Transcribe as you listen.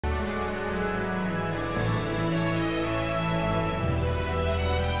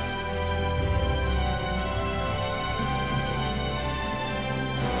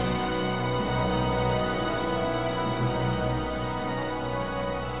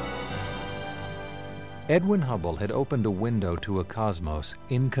Edwin Hubble had opened a window to a cosmos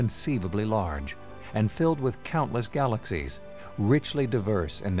inconceivably large and filled with countless galaxies, richly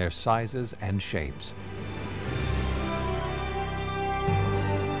diverse in their sizes and shapes.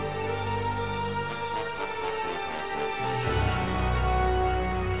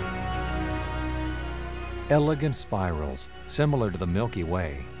 Elegant spirals, similar to the Milky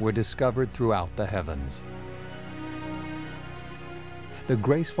Way, were discovered throughout the heavens. The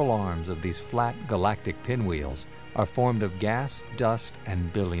graceful arms of these flat galactic pinwheels are formed of gas, dust,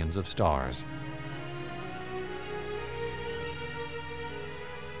 and billions of stars.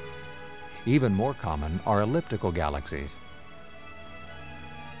 Even more common are elliptical galaxies.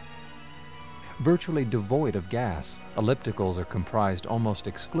 Virtually devoid of gas, ellipticals are comprised almost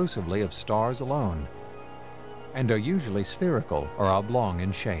exclusively of stars alone, and are usually spherical or oblong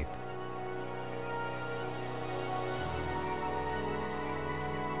in shape.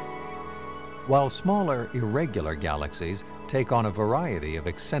 While smaller, irregular galaxies take on a variety of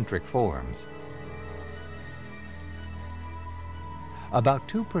eccentric forms. About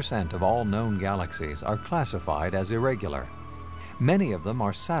 2% of all known galaxies are classified as irregular. Many of them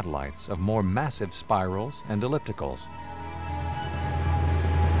are satellites of more massive spirals and ellipticals.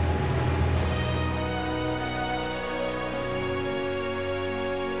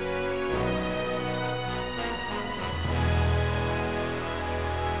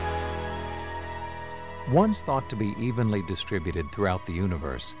 Once thought to be evenly distributed throughout the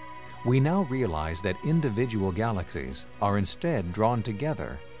universe, we now realize that individual galaxies are instead drawn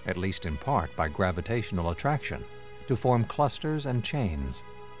together, at least in part by gravitational attraction, to form clusters and chains.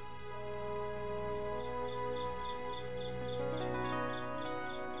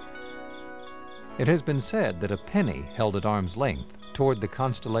 It has been said that a penny held at arm's length toward the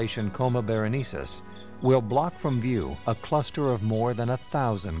constellation Coma Berenices will block from view a cluster of more than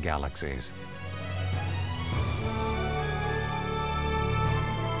 1,000 galaxies.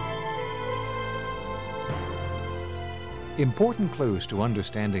 Important clues to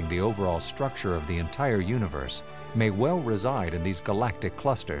understanding the overall structure of the entire universe may well reside in these galactic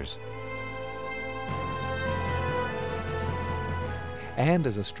clusters. And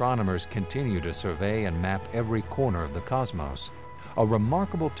as astronomers continue to survey and map every corner of the cosmos, a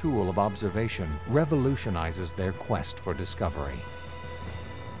remarkable tool of observation revolutionizes their quest for discovery: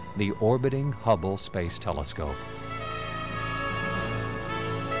 the orbiting Hubble Space Telescope.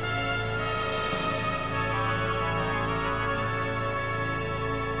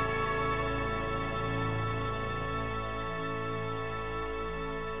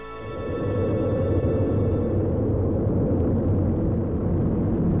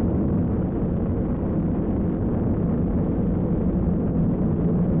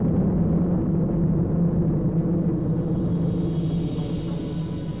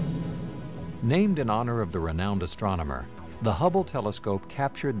 Named in honor of the renowned astronomer, the Hubble telescope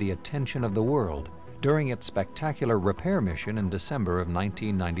captured the attention of the world during its spectacular repair mission in December of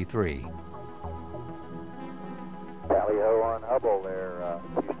 1993. Tally-ho on Hubble there,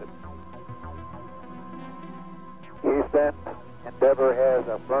 Houston. Houston, Endeavour has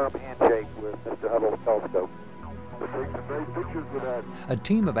a firm handshake with Mr. Hubble's telescope. We're taking some great pictures with that. A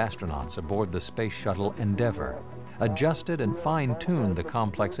team of astronauts aboard the space shuttle Endeavour adjusted and fine-tuned the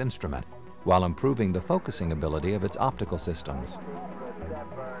complex instrument while improving the focusing ability of its optical systems.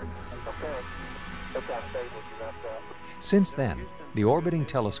 Since then, the orbiting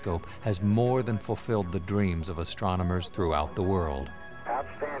telescope has more than fulfilled the dreams of astronomers throughout the world.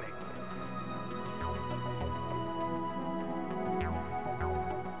 Outstanding.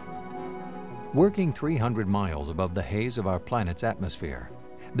 Working 300 miles above the haze of our planet's atmosphere,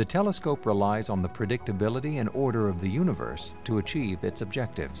 the telescope relies on the predictability and order of the universe to achieve its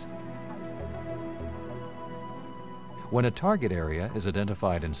objectives. When a target area is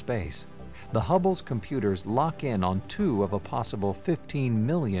identified in space, the Hubble's computers lock in on 2 of a possible 15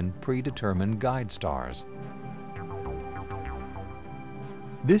 million predetermined guide stars.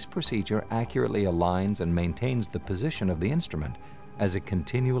 This procedure accurately aligns and maintains the position of the instrument as it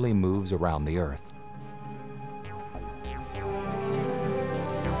continually moves around the Earth.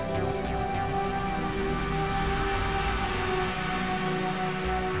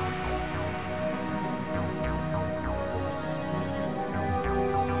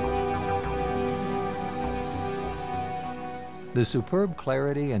 The superb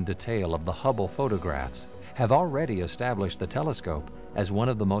clarity and detail of the Hubble photographs have already established the telescope as one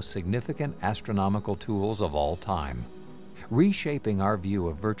of the most significant astronomical tools of all time, reshaping our view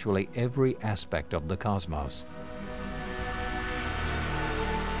of virtually every aspect of the cosmos.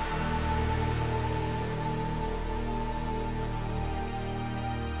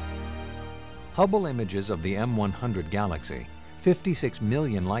 Hubble images of the M100 galaxy, 56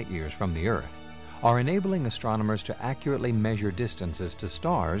 million light-years from the Earth, are enabling astronomers to accurately measure distances to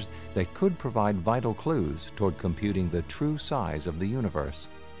stars that could provide vital clues toward computing the true size of the universe.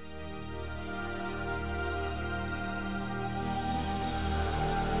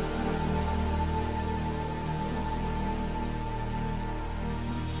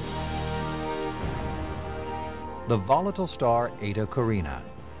 The volatile star Eta Carina.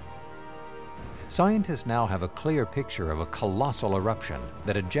 Scientists now have a clear picture of a colossal eruption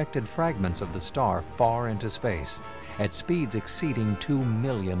that ejected fragments of the star far into space at speeds exceeding 2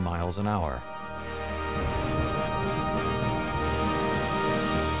 million miles an hour.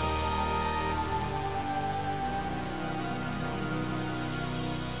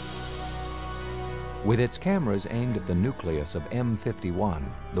 With its cameras aimed at the nucleus of M51,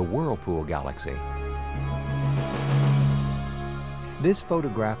 the Whirlpool galaxy, this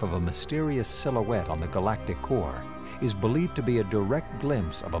photograph of a mysterious silhouette on the galactic core is believed to be a direct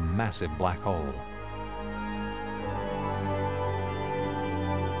glimpse of a massive black hole.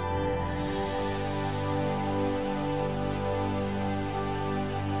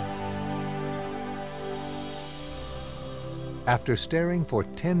 After staring for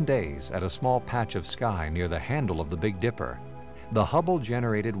 10 days at a small patch of sky near the handle of the Big Dipper, the Hubble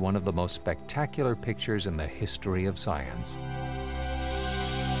generated one of the most spectacular pictures in the history of science.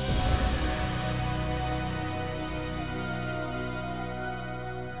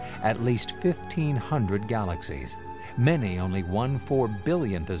 At least 1,500 galaxies, many only 1/4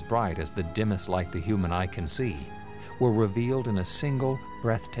 billionth as bright as the dimmest light the human eye can see, were revealed in a single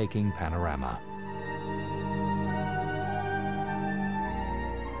breathtaking panorama.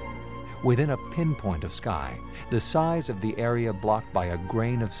 Within a pinpoint of sky, the size of the area blocked by a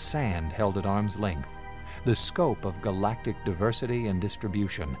grain of sand held at arm's length, the scope of galactic diversity and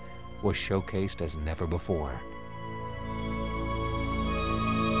distribution was showcased as never before.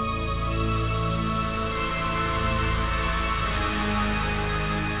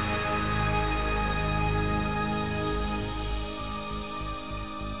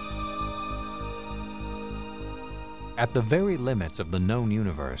 At the very limits of the known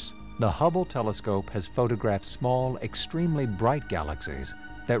universe, the Hubble telescope has photographed small, extremely bright galaxies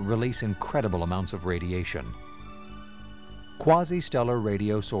that release incredible amounts of radiation. Quasi-stellar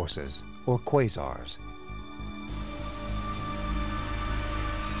radio sources, or quasars.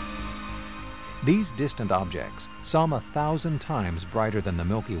 These distant objects, some 1,000 times brighter than the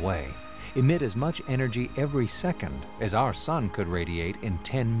Milky Way, emit as much energy every second as our sun could radiate in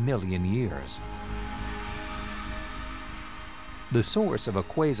 10 million years. The source of a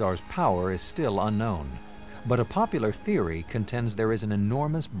quasar's power is still unknown, but a popular theory contends there is an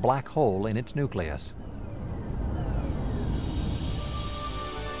enormous black hole in its nucleus.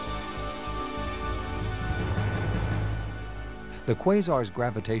 The quasar's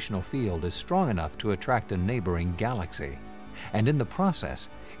gravitational field is strong enough to attract a neighboring galaxy, and in the process,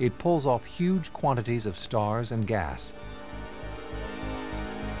 it pulls off huge quantities of stars and gas.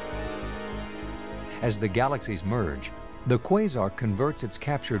 As the galaxies merge, the quasar converts its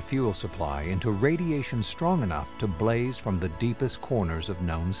captured fuel supply into radiation strong enough to blaze from the deepest corners of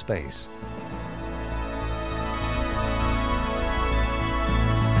known space.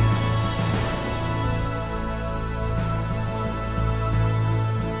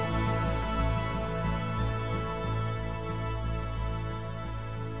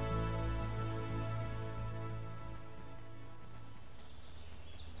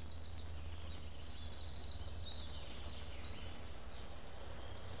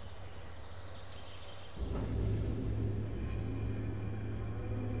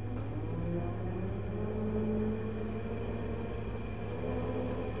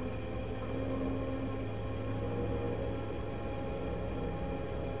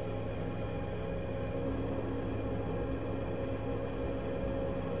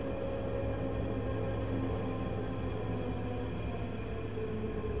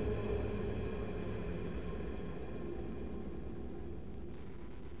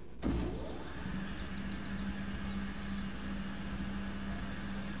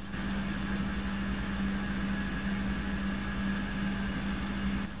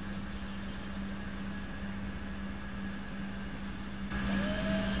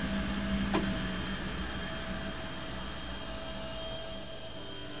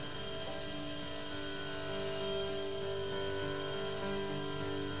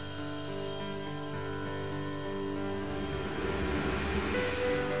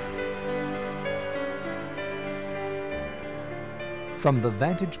 From the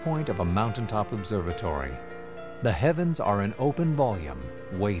vantage point of a mountaintop observatory, The heavens are an open volume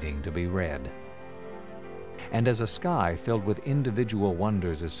waiting to be read. And as a sky filled with individual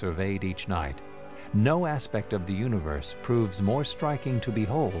wonders is surveyed each night, no aspect of the universe proves more striking to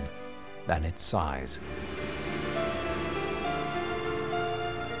behold than its size.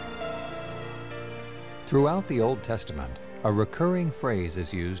 Throughout the Old Testament, a recurring phrase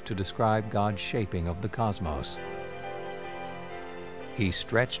is used to describe God's shaping of the cosmos. He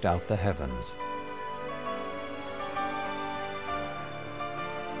stretched out the heavens.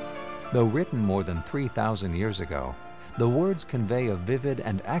 Though written more than 3,000 years ago, the words convey a vivid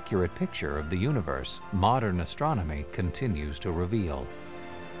and accurate picture of the universe modern astronomy continues to reveal.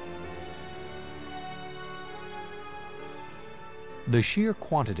 The sheer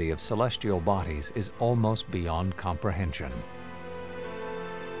quantity of celestial bodies is almost beyond comprehension.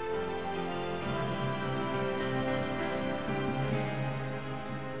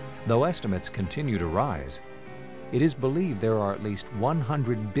 Though estimates continue to rise, it is believed there are at least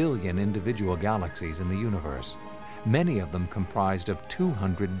 100 billion individual galaxies in the universe, many of them comprised of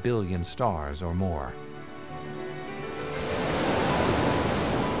 200 billion stars or more.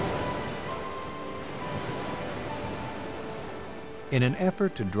 In an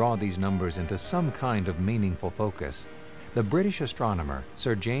effort to draw these numbers into some kind of meaningful focus, the British astronomer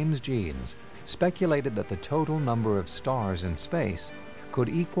Sir James Jeans speculated that the total number of stars in space could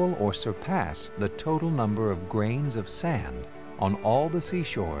equal or surpass the total number of grains of sand on all the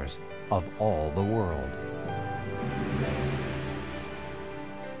seashores of all the world.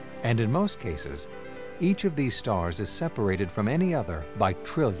 And in most cases, each of these stars is separated from any other by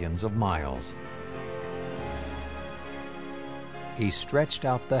trillions of miles. He stretched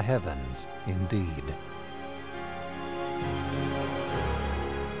out the heavens indeed.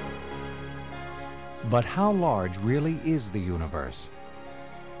 But how large really is the universe?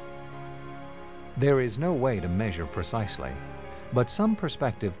 There is no way to measure precisely, but some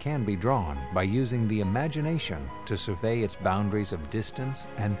perspective can be drawn by using the imagination to survey its boundaries of distance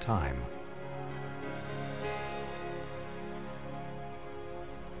and time.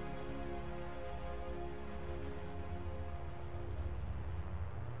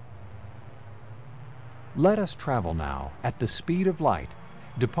 Let us travel now at the speed of light,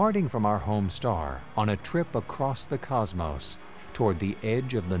 departing from our home star on a trip across the cosmos toward the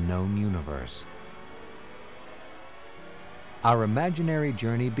edge of the known universe. Our imaginary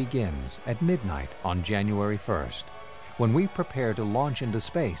journey begins at midnight on January 1st, when we prepare to launch into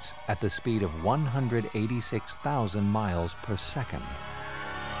space at the speed of 186,000 miles per second.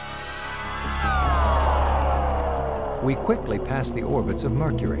 We quickly pass the orbits of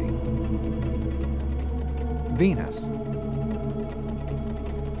Mercury, Venus,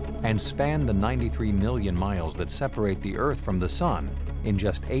 and span the 93 million miles that separate the Earth from the Sun in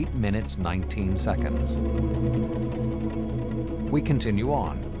just 8 minutes 19 seconds. We continue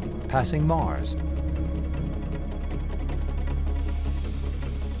on, passing Mars,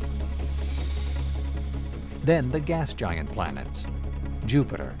 then the gas giant planets,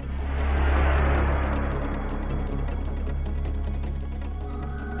 Jupiter,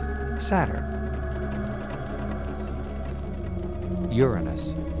 Saturn,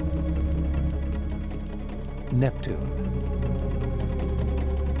 Uranus, Neptune.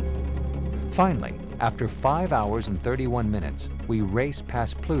 Finally, after 5 hours and 31 minutes, we race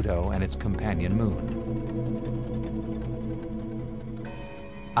past Pluto and its companion moon.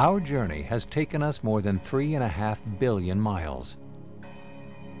 Our journey has taken us more than 3.5 billion miles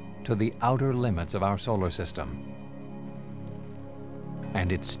to the outer limits of our solar system.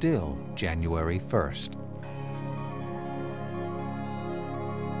 And it's still January 1st.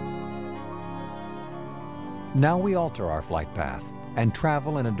 Now we alter our flight path and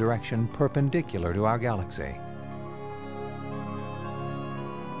travel in a direction perpendicular to our galaxy.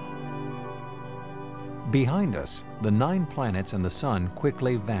 Behind us, the 9 planets and the Sun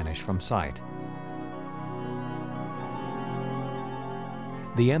quickly vanish from sight.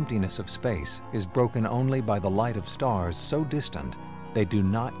 The emptiness of space is broken only by the light of stars so distant they do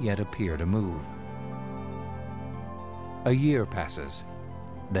not yet appear to move. A year passes,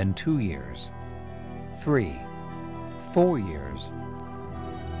 then 2 years, 3, 4 years.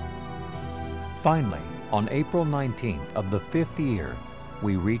 Finally, on April 19th of the 5th year,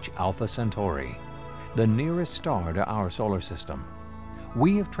 we reach Alpha Centauri, the nearest star to our solar system.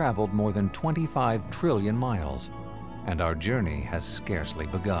 We have traveled more than 25 trillion miles, and our journey has scarcely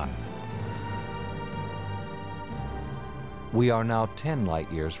begun. We are now 10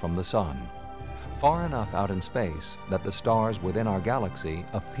 light years from the Sun, far enough out in space that the stars within our galaxy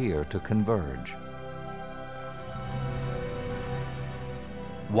appear to converge.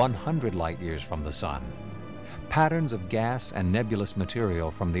 100 light years from the Sun, Patterns of gas and nebulous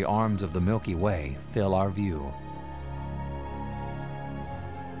material from the arms of the Milky Way fill our view.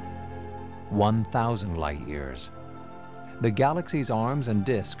 1,000 light years. The galaxy's arms and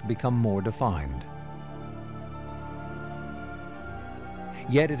disk become more defined.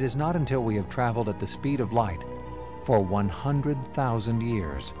 Yet it is not until we have traveled at the speed of light for 100,000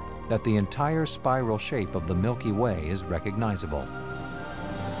 years that the entire spiral shape of the Milky Way is recognizable.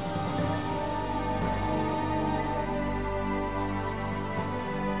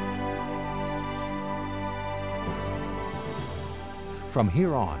 From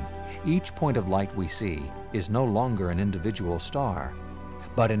here on, each point of light we see is no longer an individual star,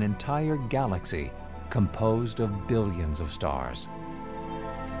 but an entire galaxy composed of billions of stars.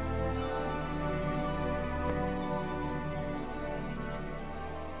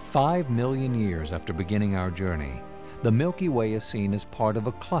 "5 million years after beginning our journey, the Milky Way is seen as part of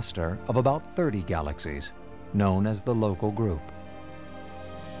a cluster of about 30 galaxies, known as the local group.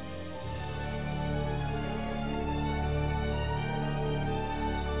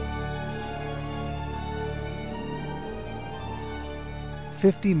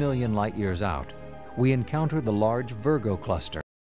 "50 million light-years out, we encounter the large Virgo cluster,